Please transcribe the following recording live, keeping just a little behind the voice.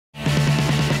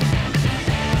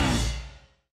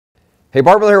Hey,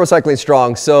 Bart Miller here with Cycling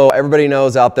Strong. So everybody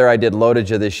knows out there I did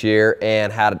Lotoja this year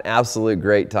and had an absolute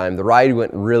great time. The ride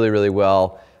went really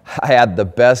well. I had the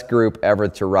best group ever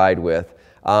to ride with.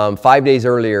 5 days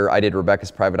earlier I did Rebecca's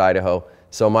Private Idaho,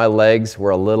 so my legs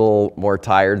were a little more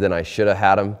tired than I should have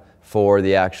had them for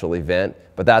the actual event,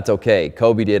 but that's okay.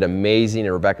 Kobe did amazing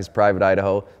in Rebecca's Private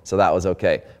Idaho, so that was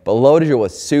okay. But Lotoja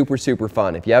was super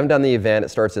fun. If you haven't done the event, it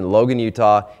starts in Logan,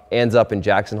 Utah, ends up in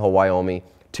Jackson Hole, Wyoming,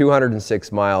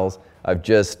 206 miles of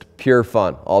just pure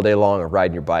fun all day long of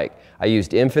riding your bike. I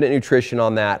used Infinite Nutrition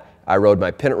on that. I rode my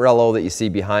Pinarello that you see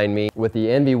behind me with the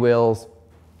Envy wheels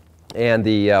and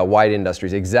the White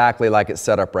Industries, exactly like it's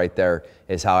set up right there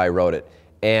is how I rode it.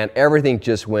 And everything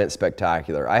just went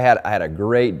spectacular. I had a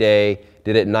great day,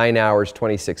 did it 9 hours,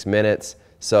 26 minutes.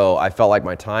 So I felt like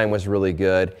my time was really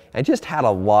good and just had a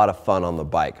lot of fun on the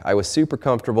bike. I was super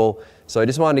comfortable. So I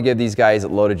just wanted to give these guys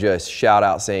at Lotoja a shout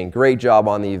out saying great job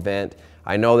on the event.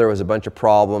 I know there was a bunch of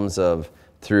problems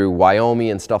through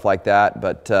Wyoming and stuff like that,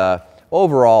 but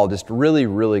overall just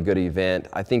really good event.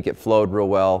 I think it flowed real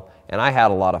well and I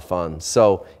had a lot of fun.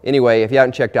 So anyway, if you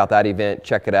haven't checked out that event,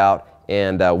 check it out,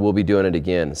 and we'll be doing it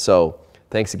again. So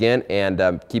thanks again,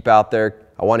 and keep out there.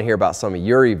 I want to hear about some of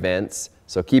your events.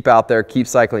 So keep out there, keep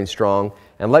cycling strong,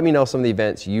 and let me know some of the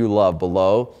events you love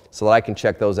below so that I can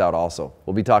check those out also.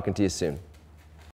 We'll be talking to you soon.